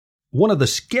One of the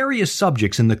scariest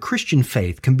subjects in the Christian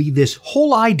faith can be this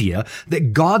whole idea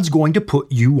that God's going to put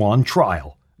you on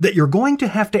trial, that you're going to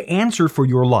have to answer for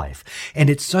your life. And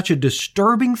it's such a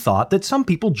disturbing thought that some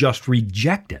people just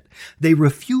reject it. They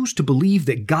refuse to believe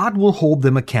that God will hold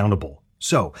them accountable.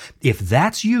 So, if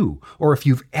that's you, or if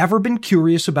you've ever been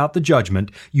curious about the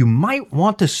judgment, you might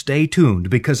want to stay tuned,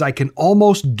 because I can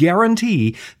almost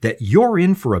guarantee that you're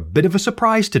in for a bit of a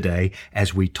surprise today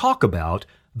as we talk about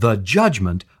the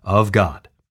judgment of God.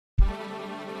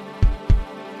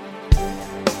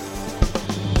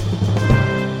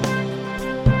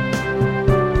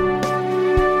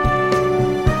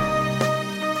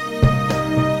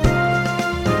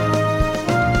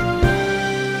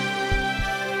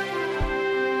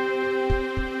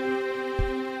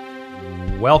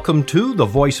 Welcome to The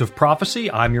Voice of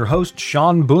Prophecy. I'm your host,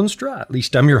 Shawn Boonstra. At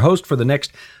least I'm your host for the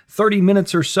next 30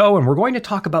 minutes or so, and we're going to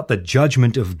talk about the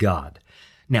judgment of God.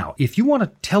 Now, if you want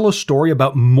to tell a story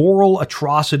about moral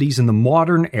atrocities in the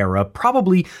modern era,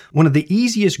 probably one of the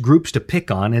easiest groups to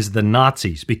pick on is the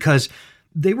Nazis, because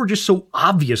they were just so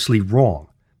obviously wrong.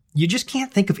 You just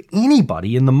can't think of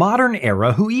anybody in the modern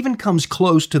era who even comes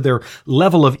close to their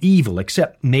level of evil,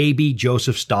 except maybe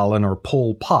Joseph Stalin or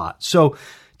Pol Pot. So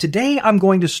today I'm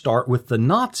going to start with the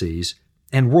Nazis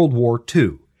and World War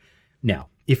II. Now,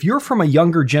 if you're from a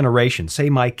younger generation, say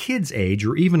my kid's age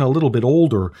or even a little bit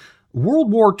older,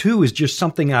 World War II is just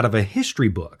something out of a history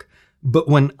book. But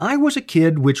when I was a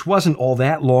kid, which wasn't all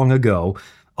that long ago,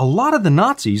 a lot of the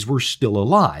Nazis were still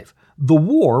alive. The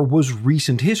war was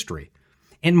recent history.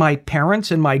 And my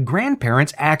parents and my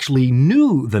grandparents actually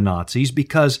knew the Nazis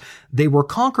because they were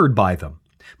conquered by them.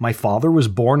 My father was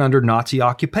born under Nazi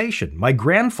occupation. My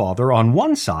grandfather, on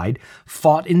one side,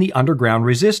 fought in the underground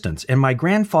resistance, and my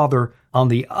grandfather, on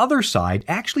the other side,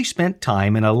 actually spent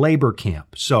time in a labor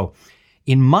camp. So,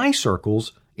 in my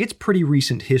circles, it's pretty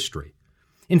recent history.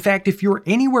 In fact, if you're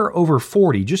anywhere over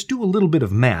 40, just do a little bit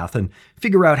of math and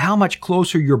figure out how much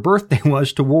closer your birthday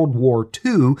was to World War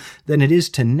II than it is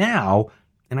to now,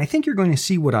 and I think you're going to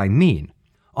see what I mean.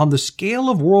 On the scale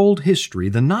of world history,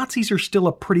 the Nazis are still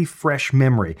a pretty fresh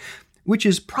memory, which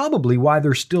is probably why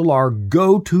they're still our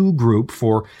go-to group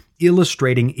for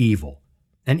illustrating evil.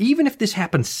 And even if this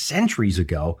happened centuries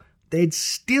ago, they'd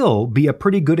still be a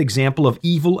pretty good example of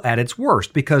evil at its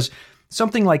worst, because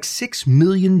something like 6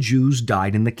 million Jews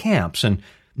died in the camps, and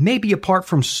maybe apart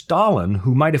from Stalin,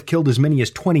 who might have killed as many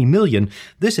as 20 million,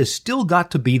 this has still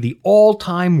got to be the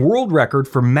all-time world record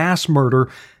for mass murder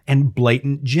and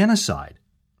blatant genocide.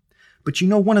 But you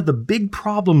know, one of the big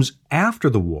problems after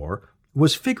the war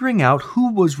was figuring out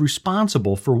who was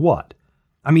responsible for what.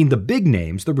 I mean, the big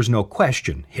names, there was no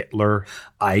question. Hitler,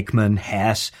 Eichmann,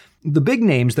 Hess. The big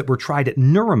names that were tried at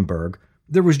Nuremberg,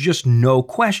 there was just no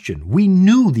question. We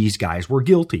knew these guys were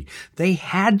guilty. They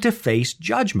had to face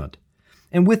judgment.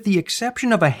 And with the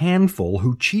exception of a handful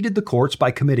who cheated the courts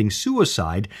by committing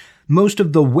suicide, most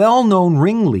of the well-known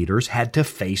ringleaders had to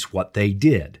face what they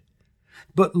did.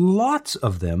 But lots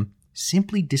of them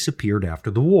simply disappeared after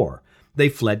the war. They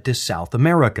fled to South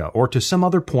America or to some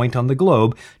other point on the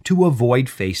globe to avoid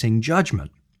facing judgment.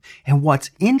 And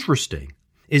what's interesting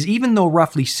is even though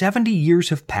roughly 70 years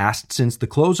have passed since the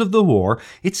close of the war,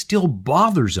 it still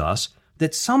bothers us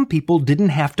that some people didn't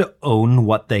have to own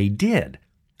what they did.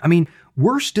 I mean,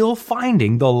 we're still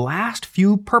finding the last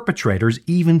few perpetrators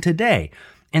even today,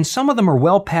 and some of them are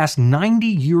well past 90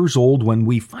 years old when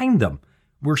we find them.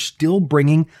 We're still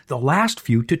bringing the last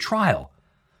few to trial.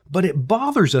 But it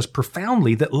bothers us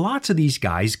profoundly that lots of these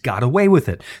guys got away with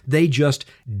it. They just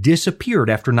disappeared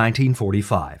after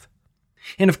 1945.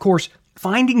 And of course,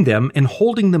 finding them and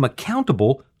holding them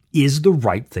accountable is the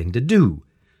right thing to do.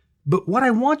 But what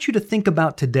I want you to think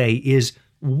about today is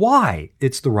why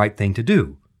it's the right thing to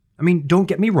do. I mean, don't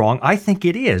get me wrong, I think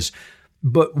it is.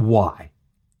 But why?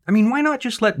 I mean, why not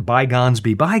just let bygones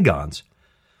be bygones?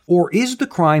 Or is the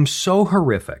crime so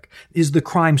horrific, is the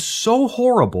crime so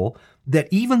horrible that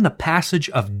even the passage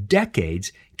of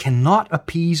decades cannot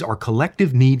appease our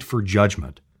collective need for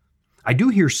judgment? I do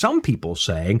hear some people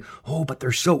saying, "Oh, but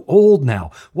they're so old now.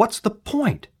 What's the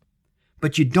point?"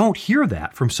 But you don't hear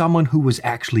that from someone who was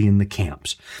actually in the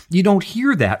camps. You don't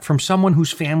hear that from someone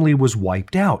whose family was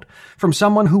wiped out, from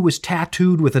someone who was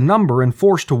tattooed with a number and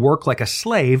forced to work like a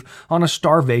slave on a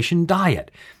starvation diet.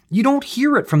 You don't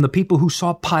hear it from the people who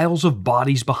saw piles of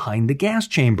bodies behind the gas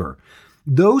chamber.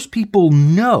 Those people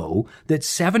know that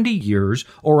 70 years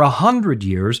or 100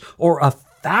 years or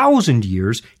 1,000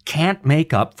 years can't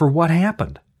make up for what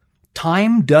happened.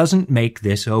 Time doesn't make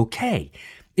this okay.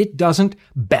 It doesn't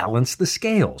balance the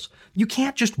scales. You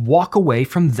can't just walk away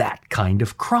from that kind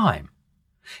of crime.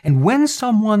 And when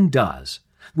someone does,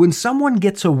 When someone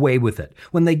gets away with it,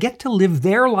 when they get to live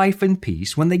their life in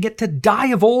peace, when they get to die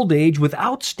of old age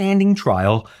without standing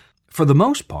trial, for the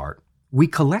most part, we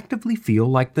collectively feel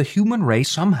like the human race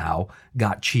somehow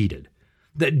got cheated,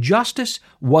 that justice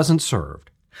wasn't served,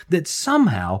 that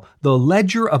somehow the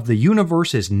ledger of the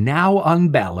universe is now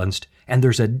unbalanced and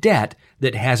there's a debt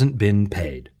that hasn't been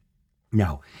paid.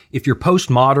 Now, if you're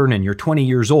postmodern and you're 20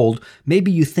 years old,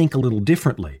 maybe you think a little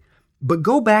differently. But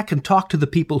go back and talk to the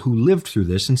people who lived through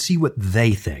this and see what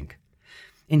they think.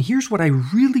 And here's what I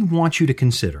really want you to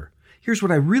consider. Here's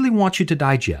what I really want you to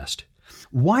digest.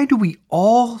 Why do we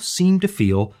all seem to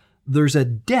feel there's a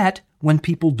debt when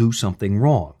people do something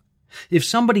wrong? If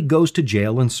somebody goes to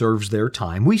jail and serves their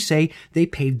time, we say they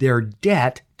paid their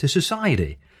debt to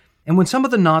society. And when some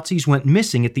of the Nazis went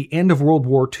missing at the end of World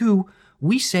War II,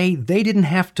 we say they didn't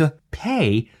have to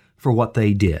pay for what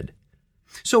they did.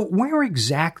 So where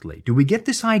exactly do we get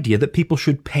this idea that people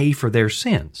should pay for their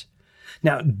sins?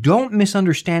 Now, don't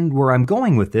misunderstand where I'm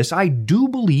going with this. I do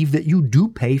believe that you do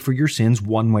pay for your sins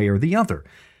one way or the other.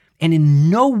 And in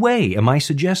no way am I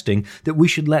suggesting that we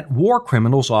should let war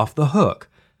criminals off the hook.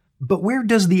 But where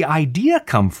does the idea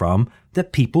come from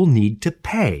that people need to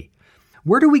pay?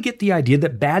 Where do we get the idea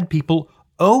that bad people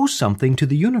owe something to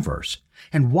the universe?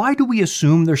 And why do we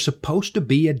assume there's supposed to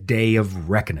be a day of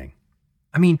reckoning?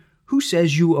 I mean, who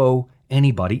says you owe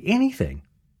anybody anything?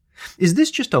 Is this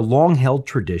just a long-held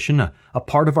tradition, a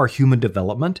part of our human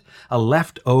development, a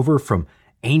leftover from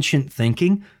ancient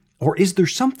thinking? Or is there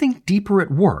something deeper at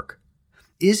work?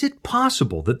 Is it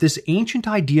possible that this ancient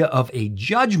idea of a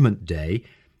judgment day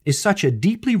is such a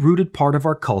deeply rooted part of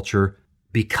our culture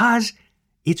because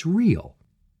it's real?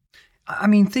 I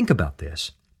mean, think about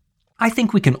this. I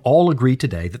think we can all agree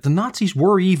today that the Nazis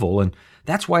were evil, and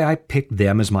that's why I picked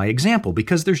them as my example,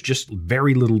 because there's just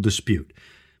very little dispute.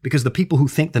 Because the people who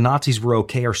think the Nazis were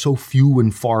okay are so few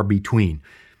and far between.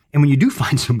 And when you do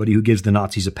find somebody who gives the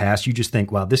Nazis a pass, you just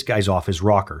think, wow, this guy's off his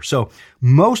rocker. So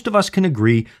most of us can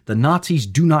agree the Nazis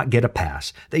do not get a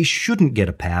pass. They shouldn't get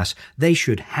a pass. They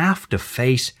should have to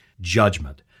face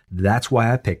judgment. That's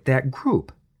why I picked that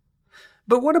group.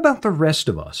 But what about the rest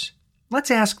of us?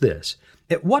 Let's ask this.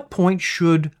 At what point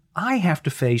should I have to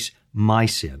face my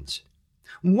sins?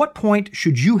 What point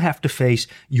should you have to face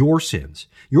your sins?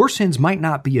 Your sins might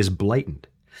not be as blatant.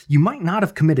 You might not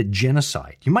have committed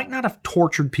genocide. You might not have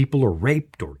tortured people or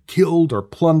raped or killed or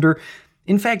plundered.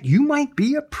 In fact, you might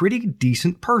be a pretty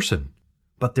decent person.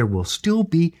 But there will still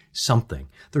be something.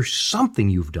 There's something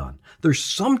you've done. There's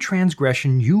some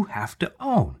transgression you have to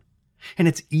own. And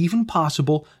it's even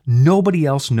possible nobody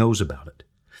else knows about it.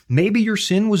 Maybe your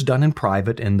sin was done in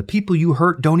private and the people you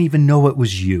hurt don't even know it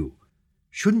was you.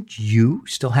 Shouldn't you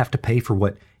still have to pay for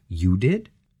what you did?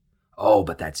 Oh,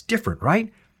 but that's different,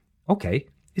 right? Okay,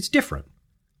 it's different.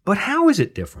 But how is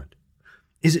it different?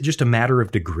 Is it just a matter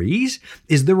of degrees?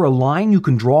 Is there a line you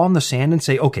can draw in the sand and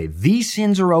say, okay, these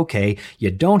sins are okay,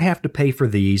 you don't have to pay for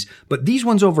these, but these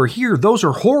ones over here, those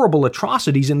are horrible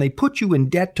atrocities and they put you in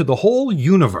debt to the whole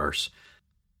universe?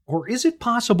 Or is it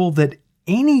possible that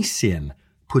any sin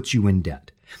puts you in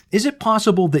debt? Is it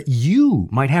possible that you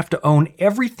might have to own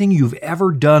everything you've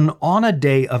ever done on a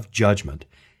day of judgment?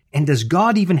 And does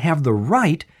God even have the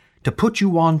right to put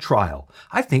you on trial?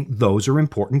 I think those are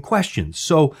important questions.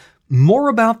 So more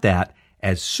about that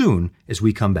as soon as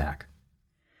we come back.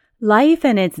 Life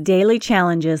and its daily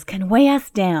challenges can weigh us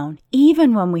down,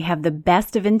 even when we have the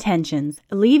best of intentions,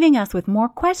 leaving us with more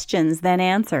questions than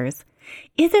answers.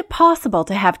 Is it possible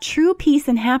to have true peace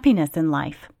and happiness in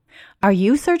life? Are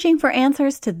you searching for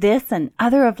answers to this and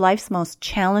other of life's most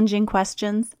challenging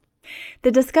questions?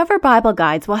 The Discover Bible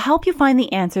Guides will help you find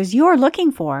the answers you're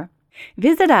looking for.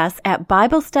 Visit us at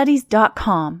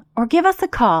BibleStudies.com or give us a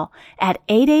call at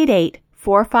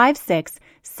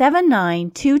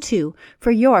 888-456-7922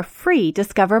 for your free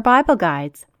Discover Bible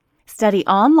Guides. Study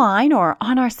online or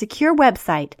on our secure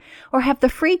website, or have the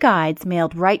free guides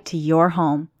mailed right to your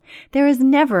home. There is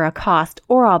never a cost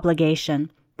or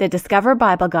obligation. The Discover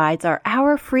Bible Guides are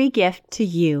our free gift to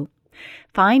you.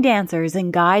 Find answers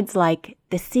in guides like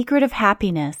The Secret of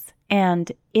Happiness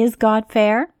and Is God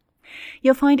Fair?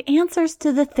 You'll find answers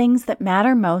to the things that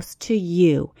matter most to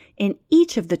you in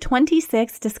each of the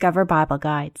 26 Discover Bible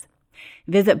Guides.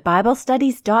 Visit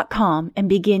BibleStudies.com and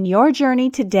begin your journey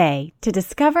today to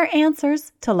discover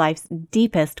answers to life's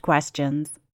deepest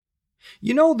questions.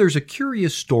 You know, there's a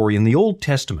curious story in the Old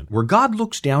Testament where God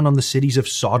looks down on the cities of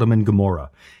Sodom and Gomorrah,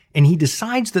 and he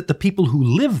decides that the people who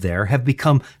live there have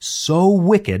become so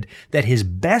wicked that his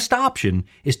best option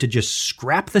is to just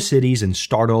scrap the cities and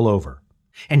start all over.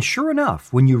 And sure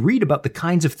enough, when you read about the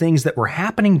kinds of things that were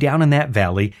happening down in that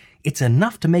valley, it's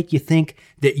enough to make you think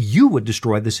that you would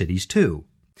destroy the cities too.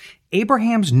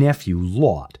 Abraham's nephew,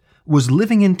 Lot, was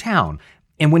living in town,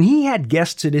 and when he had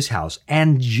guests at his house,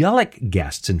 angelic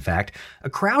guests in fact, a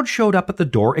crowd showed up at the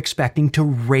door expecting to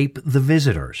rape the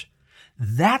visitors.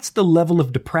 That's the level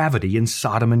of depravity in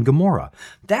Sodom and Gomorrah.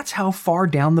 That's how far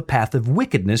down the path of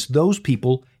wickedness those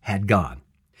people had gone.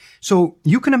 So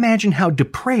you can imagine how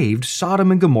depraved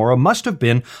Sodom and Gomorrah must have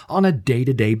been on a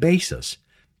day-to-day basis.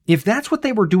 If that's what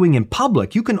they were doing in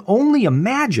public, you can only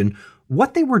imagine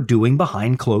what they were doing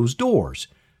behind closed doors.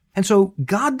 And so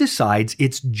God decides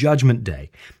it's Judgment Day.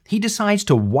 He decides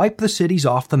to wipe the cities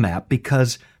off the map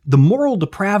because the moral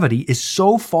depravity is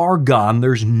so far gone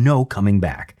there's no coming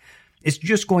back. It's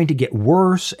just going to get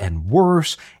worse and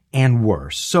worse and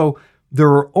worse. So there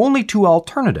are only two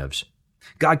alternatives.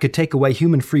 God could take away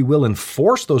human free will and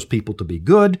force those people to be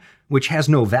good, which has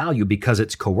no value because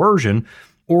it's coercion,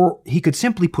 or he could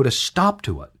simply put a stop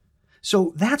to it.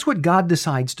 So that's what God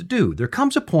decides to do. There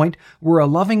comes a point where a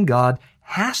loving God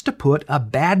has to put a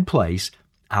bad place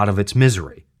out of its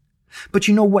misery. But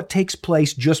you know what takes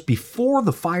place just before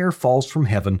the fire falls from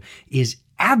heaven is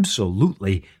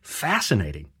absolutely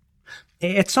fascinating.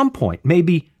 At some point,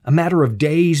 maybe a matter of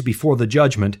days before the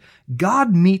judgment,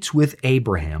 God meets with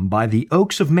Abraham by the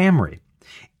oaks of Mamre,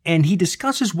 and he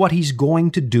discusses what he's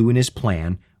going to do in his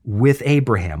plan with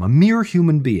Abraham, a mere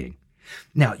human being.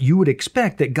 Now, you would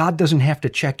expect that God doesn't have to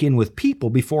check in with people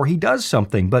before he does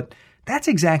something, but that's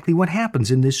exactly what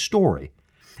happens in this story.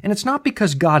 And it's not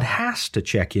because God has to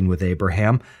check in with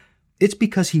Abraham, it's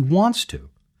because he wants to.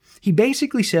 He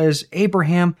basically says,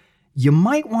 Abraham, you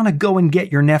might want to go and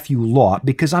get your nephew Lot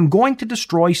because I'm going to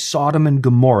destroy Sodom and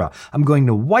Gomorrah. I'm going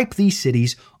to wipe these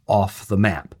cities off the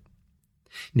map.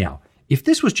 Now, if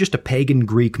this was just a pagan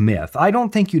Greek myth, I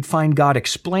don't think you'd find God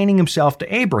explaining himself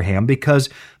to Abraham because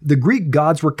the Greek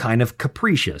gods were kind of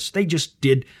capricious. They just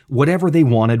did whatever they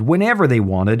wanted, whenever they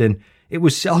wanted, and it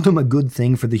was seldom a good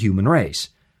thing for the human race.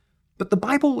 But the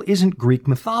Bible isn't Greek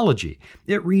mythology.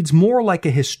 It reads more like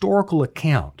a historical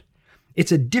account.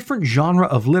 It's a different genre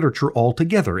of literature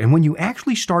altogether, and when you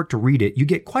actually start to read it, you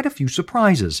get quite a few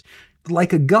surprises,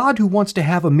 like a God who wants to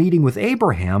have a meeting with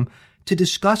Abraham to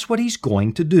discuss what he's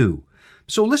going to do.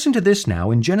 So listen to this now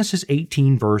in Genesis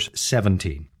 18, verse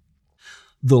 17.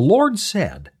 The Lord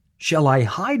said, Shall I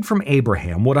hide from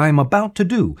Abraham what I am about to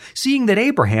do, seeing that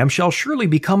Abraham shall surely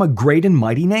become a great and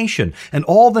mighty nation, and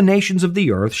all the nations of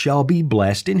the earth shall be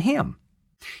blessed in him?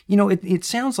 You know, it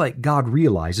sounds like God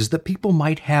realizes that people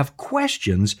might have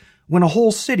questions when a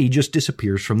whole city just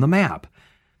disappears from the map.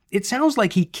 It sounds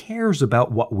like he cares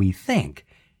about what we think,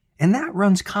 and that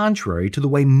runs contrary to the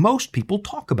way most people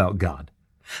talk about God.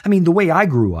 I mean, the way I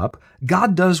grew up,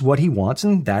 God does what he wants,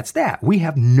 and that's that. We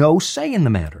have no say in the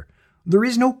matter. There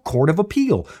is no court of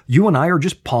appeal. You and I are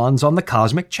just pawns on the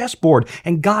cosmic chessboard,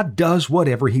 and God does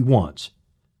whatever he wants.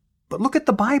 But look at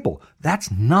the Bible.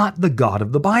 That's not the God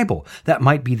of the Bible. That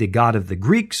might be the God of the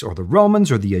Greeks or the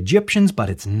Romans or the Egyptians, but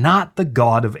it's not the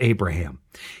God of Abraham.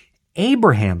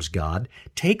 Abraham's God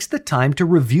takes the time to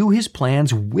review his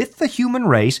plans with the human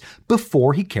race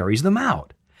before he carries them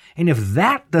out. And if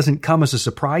that doesn't come as a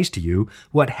surprise to you,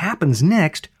 what happens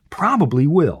next probably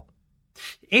will.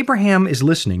 Abraham is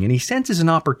listening and he senses an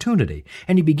opportunity,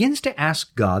 and he begins to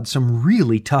ask God some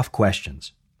really tough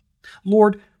questions.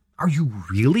 Lord, are you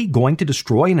really going to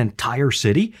destroy an entire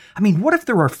city? I mean, what if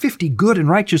there are 50 good and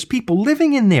righteous people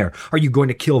living in there? Are you going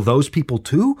to kill those people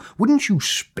too? Wouldn't you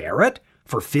spare it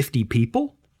for 50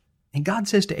 people? And God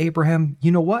says to Abraham,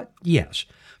 you know what? Yes,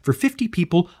 for 50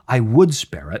 people I would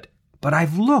spare it, but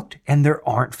I've looked and there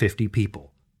aren't 50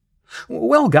 people.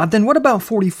 Well, God, then what about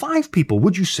 45 people?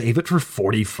 Would you save it for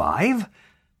 45?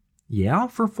 Yeah,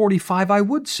 for 45 I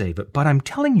would save it, but I'm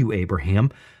telling you,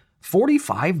 Abraham,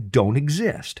 45 don't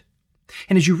exist.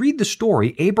 And as you read the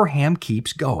story, Abraham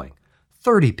keeps going.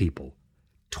 30 people,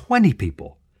 20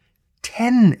 people,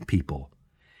 10 people.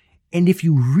 And if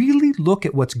you really look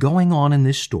at what's going on in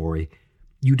this story,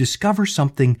 you discover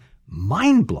something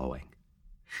mind-blowing.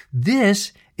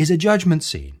 This is a judgment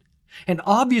scene. And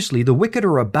obviously the wicked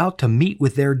are about to meet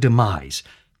with their demise.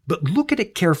 But look at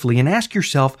it carefully and ask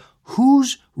yourself,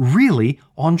 who's really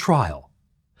on trial?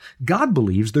 God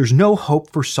believes there's no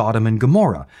hope for Sodom and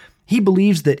Gomorrah. He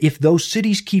believes that if those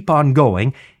cities keep on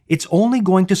going, it's only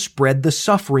going to spread the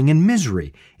suffering and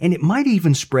misery, and it might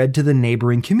even spread to the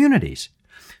neighboring communities.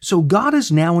 So God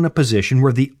is now in a position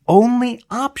where the only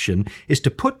option is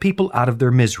to put people out of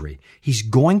their misery. He's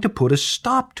going to put a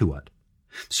stop to it.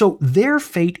 So their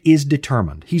fate is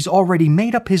determined. He's already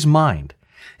made up his mind.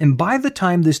 And by the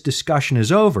time this discussion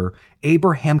is over,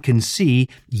 Abraham can see,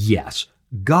 yes,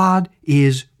 God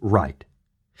is right.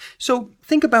 So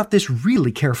think about this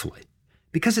really carefully,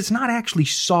 because it's not actually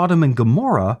Sodom and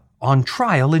Gomorrah on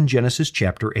trial in Genesis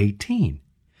chapter 18.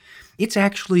 It's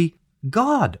actually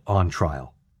God on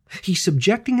trial. He's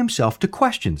subjecting himself to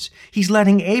questions. He's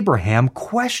letting Abraham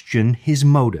question his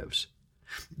motives.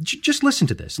 Just listen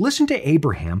to this. Listen to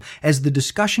Abraham as the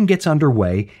discussion gets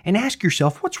underway and ask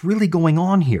yourself what's really going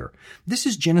on here. This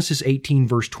is Genesis 18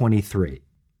 verse 23.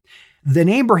 Then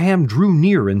Abraham drew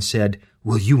near and said,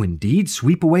 "Will you indeed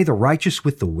sweep away the righteous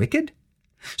with the wicked?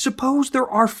 Suppose there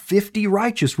are 50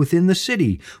 righteous within the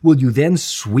city. Will you then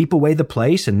sweep away the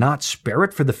place and not spare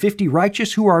it for the 50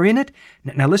 righteous who are in it?"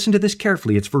 Now listen to this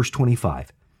carefully. It's verse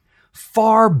 25.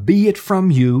 "Far be it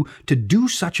from you to do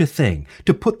such a thing,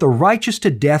 to put the righteous to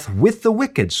death with the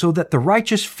wicked, so that the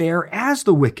righteous fare as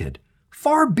the wicked.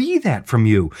 Far be that from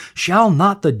you. Shall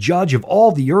not the judge of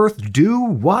all the earth do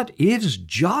what is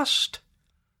just?"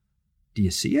 Do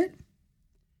you see it?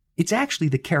 It's actually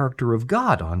the character of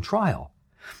God on trial.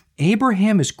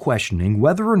 Abraham is questioning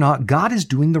whether or not God is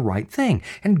doing the right thing,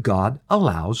 and God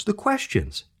allows the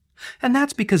questions. And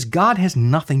that's because God has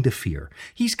nothing to fear.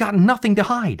 He's got nothing to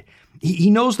hide. He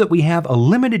knows that we have a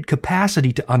limited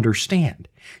capacity to understand.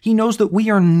 He knows that we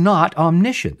are not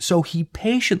omniscient, so he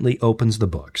patiently opens the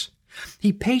books.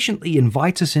 He patiently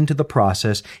invites us into the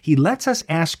process. He lets us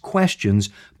ask questions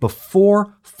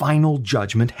before final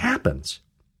judgment happens.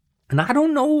 And I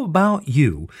don't know about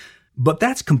you, but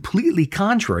that's completely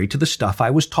contrary to the stuff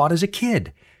I was taught as a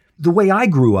kid. The way I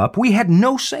grew up, we had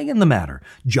no say in the matter.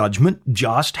 Judgment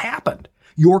just happened.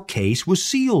 Your case was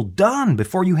sealed, done,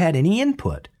 before you had any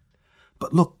input.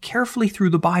 But look carefully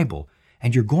through the Bible,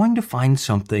 and you're going to find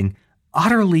something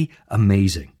utterly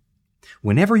amazing.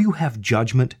 Whenever you have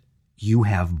judgment, you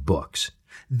have books.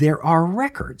 There are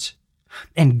records.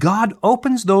 And God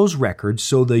opens those records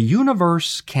so the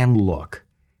universe can look.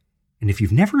 And if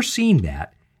you've never seen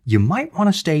that, you might want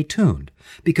to stay tuned,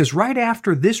 because right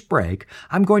after this break,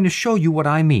 I'm going to show you what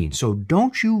I mean. So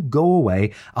don't you go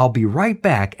away. I'll be right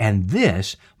back, and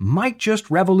this might just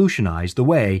revolutionize the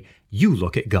way you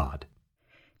look at God.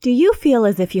 Do you feel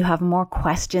as if you have more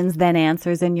questions than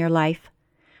answers in your life?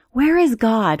 Where is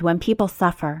God when people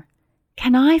suffer?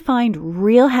 Can I find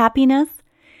real happiness?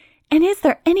 And is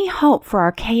there any hope for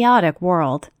our chaotic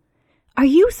world? Are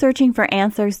you searching for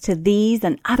answers to these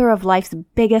and other of life's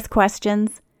biggest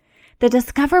questions? The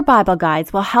Discover Bible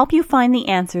Guides will help you find the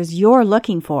answers you're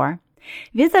looking for.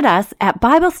 Visit us at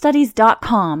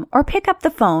BibleStudies.com or pick up the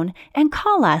phone and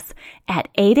call us at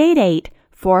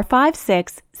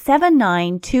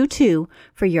 888-456-7922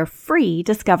 for your free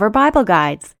Discover Bible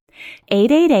Guides.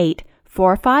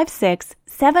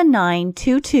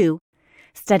 888-456-7922.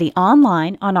 Study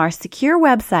online on our secure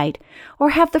website or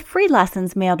have the free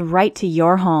lessons mailed right to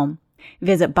your home.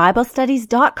 Visit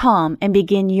BibleStudies.com and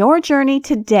begin your journey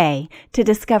today to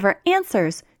discover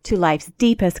answers to life's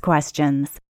deepest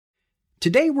questions.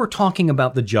 Today we're talking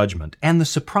about the judgment and the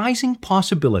surprising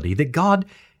possibility that God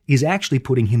is actually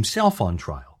putting himself on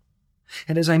trial.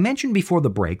 And as I mentioned before the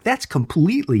break, that's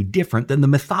completely different than the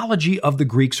mythology of the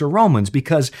Greeks or Romans,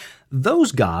 because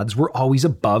those gods were always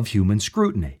above human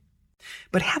scrutiny.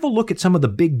 But have a look at some of the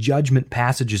big judgment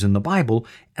passages in the Bible,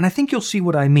 and I think you'll see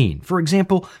what I mean. For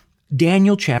example,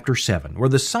 Daniel chapter 7, where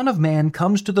the Son of Man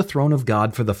comes to the throne of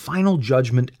God for the final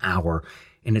judgment hour,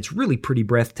 and it's really pretty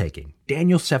breathtaking.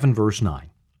 Daniel 7 verse 9.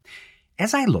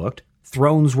 "As I looked,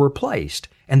 thrones were placed,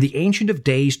 and the Ancient of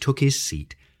Days took his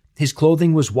seat. His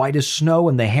clothing was white as snow,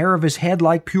 and the hair of his head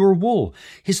like pure wool.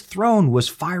 His throne was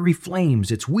fiery flames,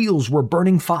 its wheels were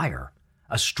burning fire.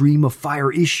 A stream of fire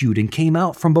issued and came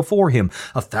out from before him.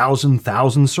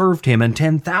 1,000,000 served him, and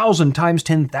 10,000 times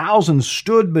 10,000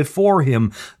 stood before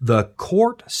him. The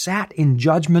court sat in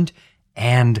judgment,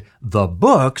 and the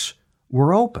books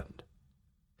were opened."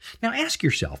 Now ask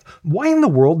yourself, why in the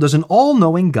world does an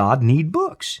all-knowing God need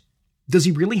books? Does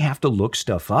he really have to look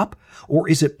stuff up? Or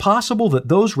is it possible that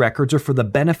those records are for the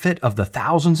benefit of the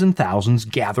thousands and thousands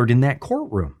gathered in that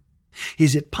courtroom?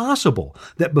 Is it possible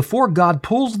that before God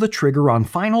pulls the trigger on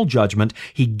final judgment,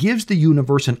 he gives the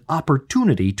universe an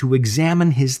opportunity to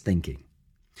examine his thinking?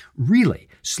 Really,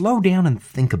 slow down and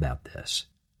think about this.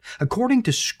 According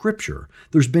to Scripture,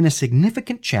 there's been a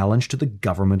significant challenge to the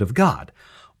government of God.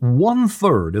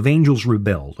 1/3 of angels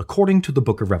rebelled, according to the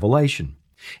book of Revelation.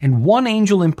 And one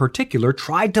angel in particular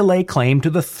tried to lay claim to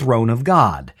the throne of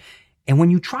God. And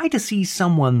when you try to see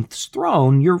someone's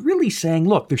throne, you're really saying,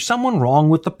 look, there's someone wrong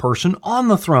with the person on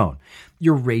the throne.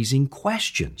 You're raising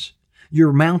questions.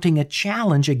 You're mounting a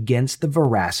challenge against the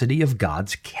veracity of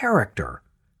God's character.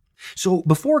 So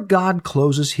before God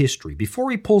closes history, before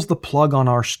he pulls the plug on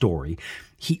our story,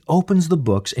 he opens the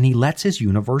books and he lets his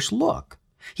universe look.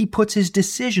 He puts his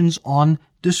decisions on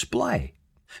display.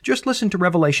 Just listen to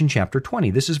Revelation chapter 20.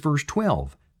 This is verse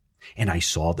 12. And I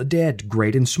saw the dead,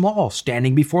 great and small,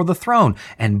 standing before the throne,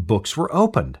 and books were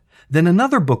opened. Then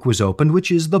another book was opened, which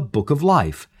is the book of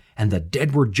life. And the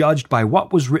dead were judged by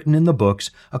what was written in the books,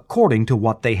 according to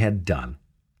what they had done.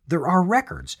 There are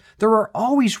records. There are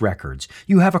always records.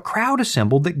 You have a crowd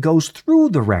assembled that goes through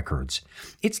the records.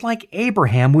 It's like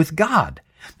Abraham with God.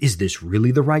 Is this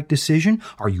really the right decision?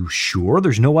 Are you sure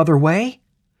there's no other way?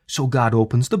 So God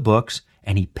opens the books,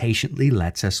 and he patiently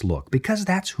lets us look, because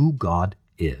that's who God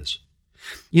is.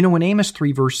 You know, in Amos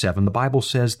 3 verse 7, the Bible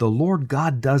says, the Lord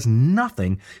God does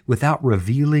nothing without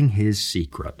revealing his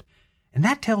secret. And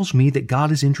that tells me that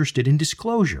God is interested in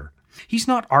disclosure. He's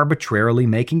not arbitrarily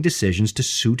making decisions to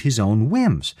suit his own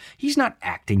whims. He's not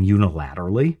acting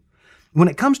unilaterally. When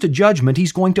it comes to judgment,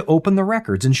 he's going to open the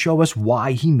records and show us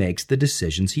why he makes the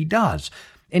decisions he does.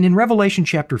 And in Revelation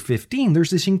chapter 15,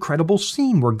 there's this incredible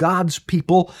scene where God's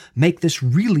people make this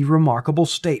really remarkable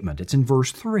statement. It's in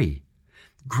verse 3.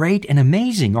 Great and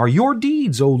amazing are your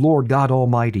deeds, O Lord God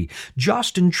Almighty.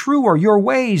 Just and true are your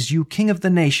ways, you King of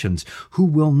the nations, who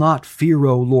will not fear,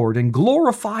 O Lord, and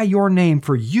glorify your name,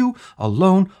 for you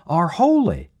alone are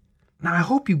holy. Now, I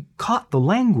hope you caught the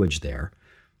language there.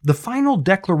 The final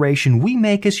declaration we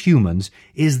make as humans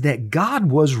is that God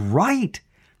was right.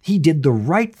 He did the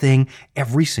right thing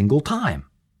every single time.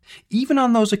 Even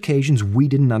on those occasions we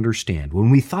didn't understand, when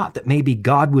we thought that maybe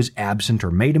God was absent or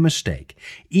made a mistake,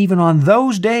 even on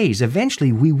those days,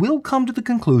 eventually we will come to the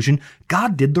conclusion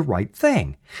God did the right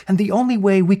thing. And the only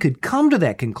way we could come to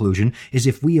that conclusion is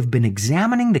if we have been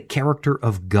examining the character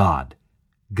of God.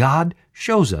 God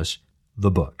shows us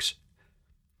the books.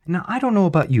 Now, I don't know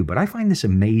about you, but I find this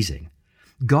amazing.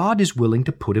 God is willing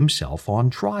to put himself on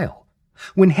trial.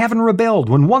 When heaven rebelled,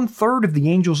 when 1/3 of the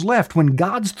angels left, when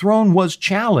God's throne was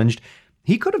challenged,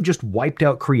 he could have just wiped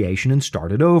out creation and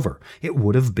started over. It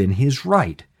would have been his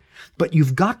right. But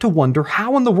you've got to wonder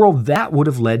how in the world that would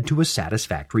have led to a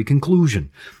satisfactory conclusion.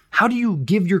 How do you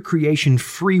give your creation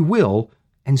free will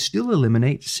and still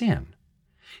eliminate sin?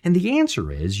 And the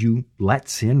answer is you let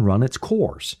sin run its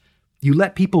course. You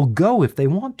let people go if they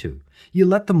want to. You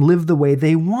let them live the way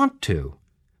they want to.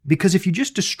 Because if you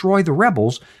just destroy the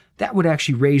rebels, that would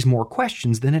actually raise more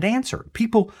questions than it answered.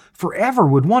 People forever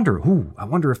would wonder, I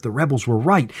wonder if the rebels were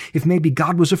right, if maybe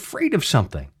God was afraid of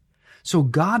something. So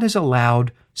God has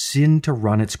allowed sin to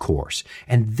run its course.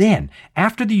 And then,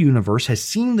 after the universe has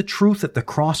seen the truth at the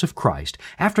cross of Christ,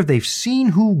 after they've seen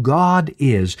who God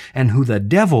is and who the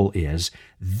devil is,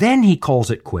 then he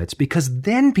calls it quits, because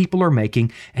then people are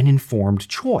making an informed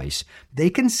choice.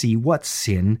 They can see what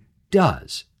sin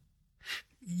does.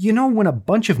 You know, when a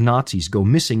bunch of Nazis go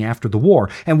missing after the war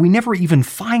and we never even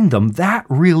find them, that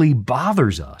really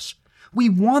bothers us. We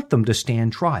want them to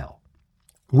stand trial.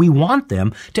 We want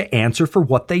them to answer for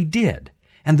what they did.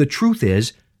 And the truth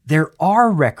is, there are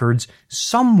records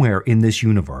somewhere in this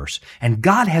universe, and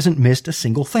God hasn't missed a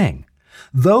single thing.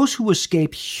 Those who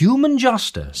escape human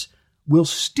justice will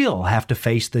still have to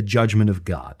face the judgment of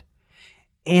God.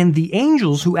 And the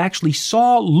angels who actually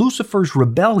saw Lucifer's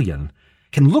rebellion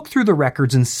can look through the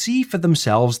records and see for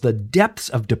themselves the depths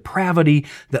of depravity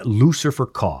that Lucifer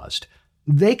caused.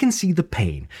 They can see the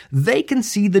pain. They can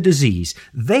see the disease.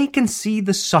 They can see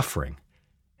the suffering.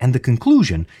 And the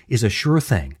conclusion is a sure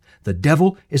thing. The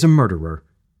devil is a murderer,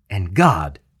 and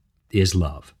God is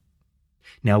love.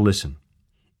 Now listen,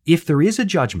 if there is a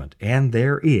judgment, and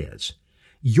there is,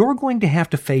 you're going to have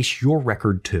to face your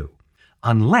record too,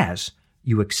 unless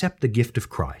you accept the gift of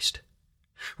Christ.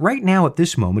 Right now, at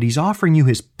this moment, he's offering you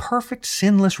his perfect,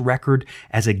 sinless record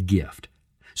as a gift,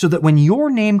 so that when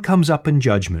your name comes up in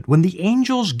judgment, when the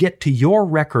angels get to your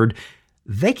record,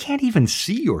 they can't even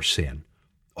see your sin.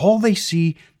 All they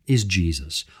see is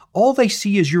Jesus. All they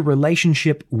see is your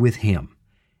relationship with him.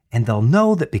 And they'll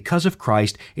know that because of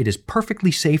Christ, it is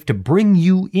perfectly safe to bring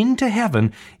you into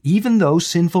heaven, even though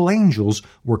sinful angels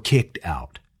were kicked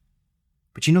out.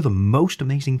 But you know the most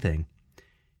amazing thing?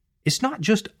 It's not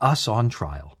just us on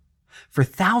trial. For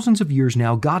thousands of years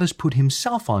now, God has put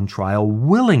himself on trial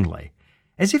willingly,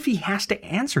 as if he has to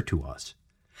answer to us,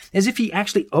 as if he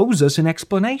actually owes us an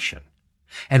explanation.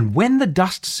 And when the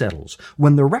dust settles,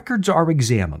 when the records are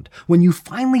examined, when you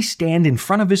finally stand in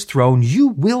front of his throne, you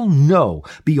will know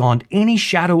beyond any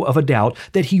shadow of a doubt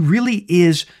that he really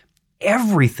is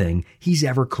everything he's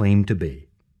ever claimed to be.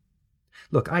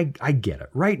 Look, I get it.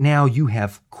 Right now, you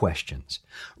have questions.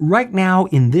 Right now,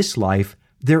 in this life,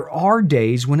 there are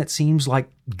days when it seems like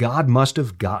God must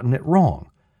have gotten it wrong.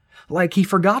 Like he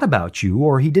forgot about you,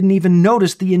 or he didn't even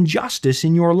notice the injustice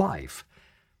in your life.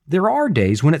 There are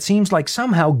days when it seems like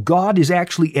somehow God is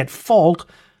actually at fault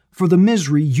for the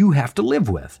misery you have to live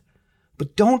with.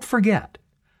 But don't forget,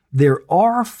 there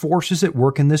are forces at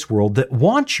work in this world that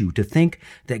want you to think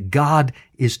that God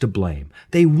is to blame.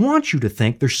 They want you to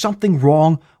think there's something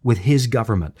wrong with His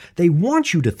government. They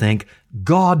want you to think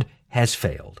God has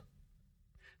failed.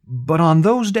 But on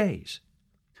those days,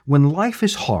 when life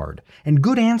is hard and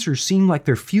good answers seem like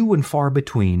they're few and far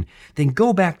between, then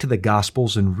go back to the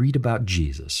Gospels and read about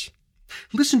Jesus.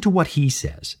 Listen to what He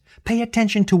says. Pay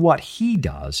attention to what He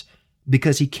does,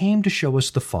 because He came to show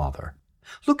us the Father.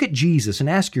 Look at Jesus and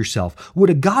ask yourself, would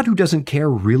a God who doesn't care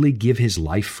really give His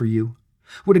life for you?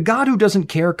 Would a God who doesn't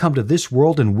care come to this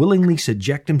world and willingly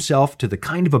subject Himself to the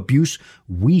kind of abuse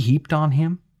we heaped on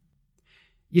Him?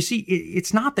 You see,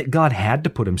 it's not that God had to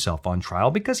put Himself on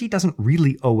trial, because He doesn't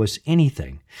really owe us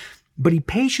anything. But He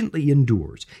patiently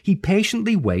endures. He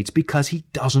patiently waits because He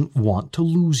doesn't want to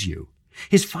lose you.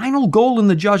 His final goal in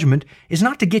the judgment is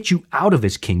not to get you out of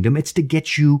His kingdom, it's to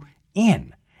get you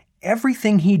in.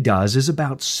 Everything He does is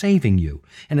about saving you,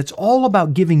 and it's all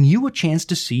about giving you a chance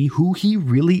to see who He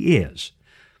really is.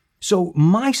 So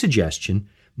my suggestion,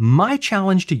 my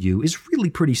challenge to you is really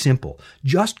pretty simple.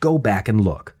 Just go back and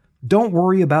look. Don't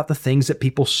worry about the things that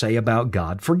people say about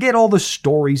God. Forget all the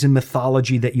stories and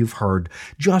mythology that you've heard.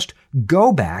 Just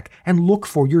go back and look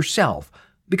for yourself.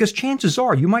 Because chances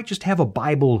are you might just have a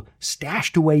Bible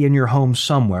stashed away in your home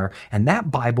somewhere, and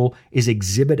that Bible is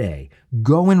Exhibit A.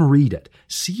 Go and read it.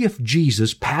 See if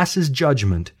Jesus passes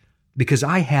judgment, because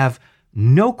I have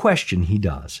no question He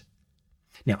does.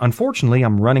 Now, unfortunately,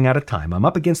 I'm running out of time. I'm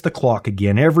up against the clock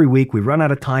again. Every week we run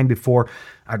out of time before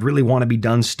I'd really want to be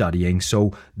done studying,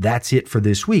 so that's it for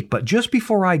this week. But just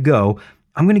before I go,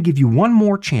 I'm going to give you one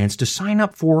more chance to sign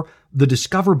up for the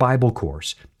Discover Bible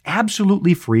course,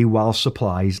 absolutely free while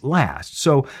supplies last.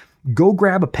 So go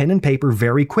grab a pen and paper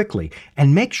very quickly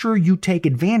and make sure you take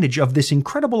advantage of this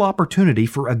incredible opportunity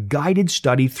for a guided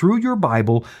study through your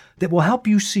Bible that will help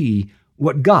you see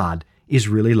what God is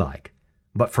really like.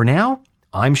 But for now,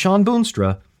 I'm Shawn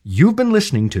Boonstra. You've been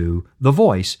listening to The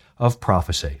Voice of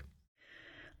Prophecy.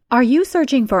 Are you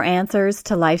searching for answers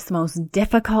to life's most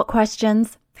difficult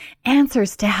questions?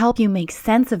 Answers to help you make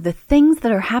sense of the things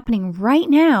that are happening right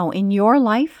now in your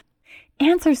life?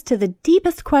 Answers to the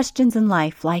deepest questions in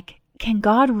life, like, can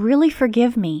God really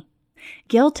forgive me?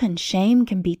 Guilt and shame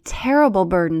can be terrible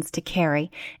burdens to carry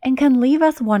and can leave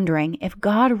us wondering if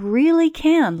God really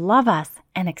can love us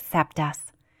and accept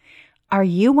us. Are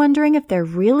you wondering if there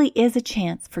really is a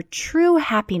chance for true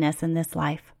happiness in this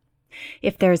life?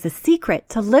 If there's a secret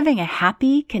to living a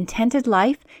happy, contented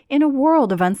life in a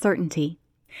world of uncertainty?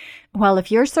 Well,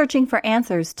 if you're searching for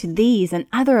answers to these and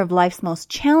other of life's most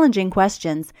challenging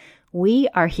questions, we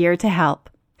are here to help.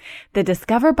 The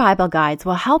Discover Bible Guides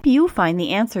will help you find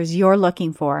the answers you're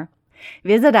looking for.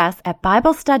 Visit us at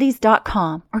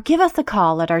BibleStudies.com or give us a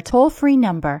call at our toll-free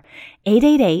number,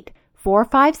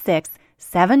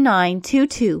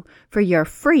 888-456-7922 for your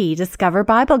free Discover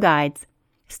Bible Guides.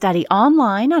 Study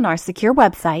online on our secure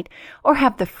website or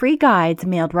have the free guides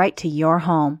mailed right to your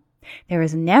home. There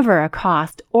is never a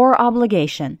cost or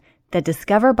obligation. The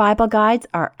Discover Bible Guides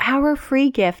are our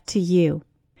free gift to you.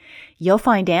 You'll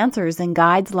find answers in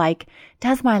guides like,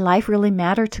 Does my life really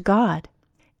matter to God?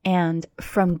 And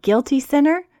From Guilty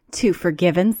Sinner to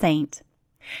Forgiven Saint.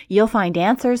 You'll find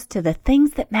answers to the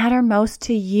things that matter most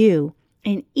to you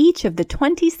in each of the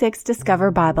 26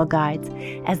 Discover Bible Guides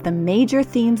as the major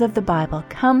themes of the Bible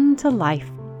come to life.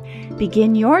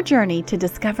 Begin your journey to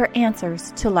discover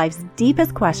answers to life's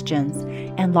deepest questions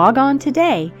and log on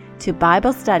today to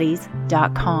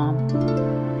BibleStudies.com.